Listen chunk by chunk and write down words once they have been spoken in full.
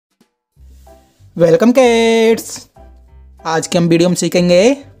Welcome kids. आज के हम वीडियो में सीखेंगे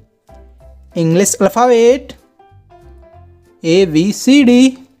इंग्लिश अल्फ़ाबेट ABCD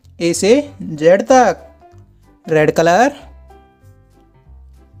ए से जेड तक। Red colour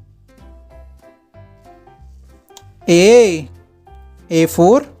A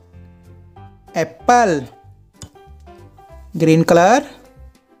for Apple. Green colour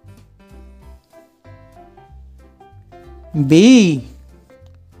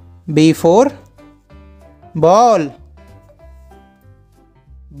B for ball.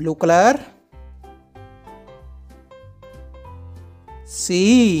 Blue colour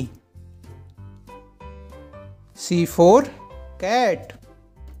C for cat.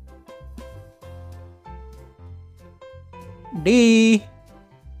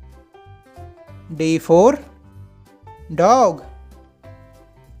 D for dog.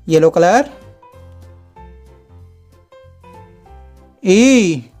 Yellow colour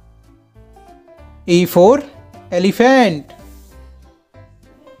E for elephant.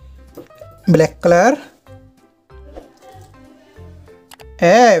 Black color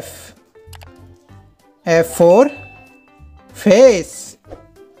F for face.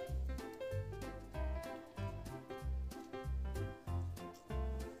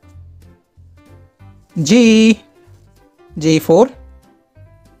 G for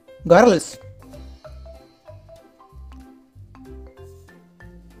girls.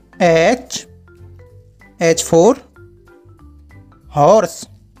 H for horse.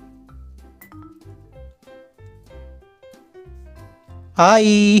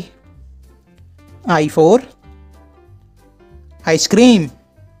 I for ice cream.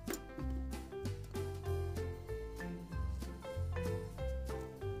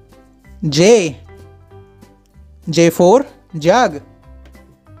 J for jug.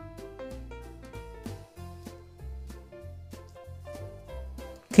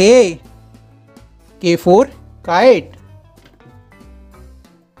 K for kite.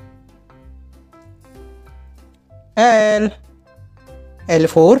 L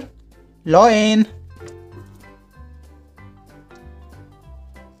for lion.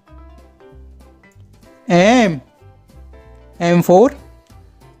 M for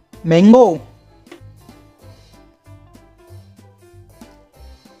mango.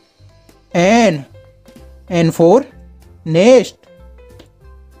 N for nest.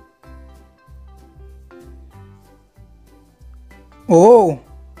 O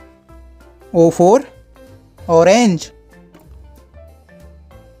for orange.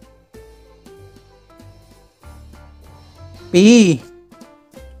 P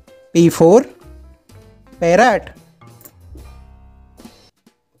for parrot.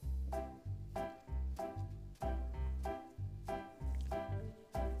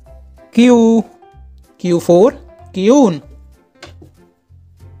 Q for queen.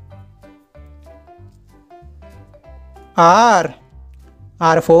 R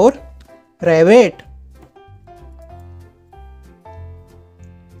for rabbit.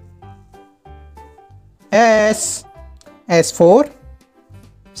 S for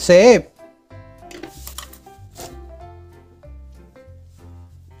shape.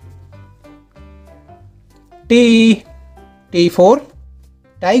 T for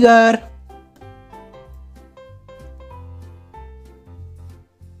tiger.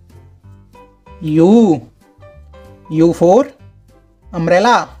 U for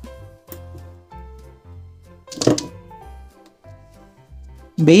umbrella.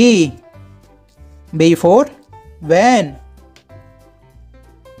 B for van.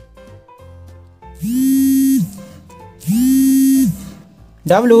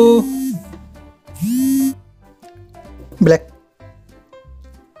 W black.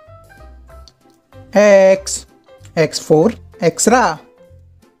 X for extra.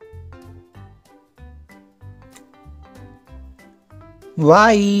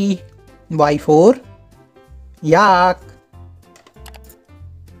 Y for yak.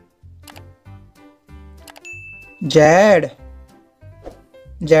 Z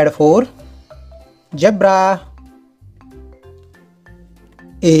for zebra.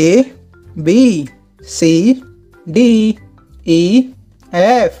 A B C D E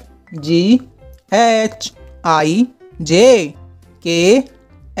F G H I J K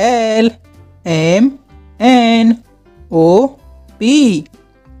L M N O P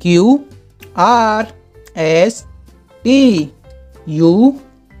Q R S T U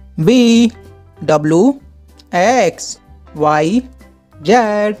V W X Y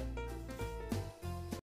Z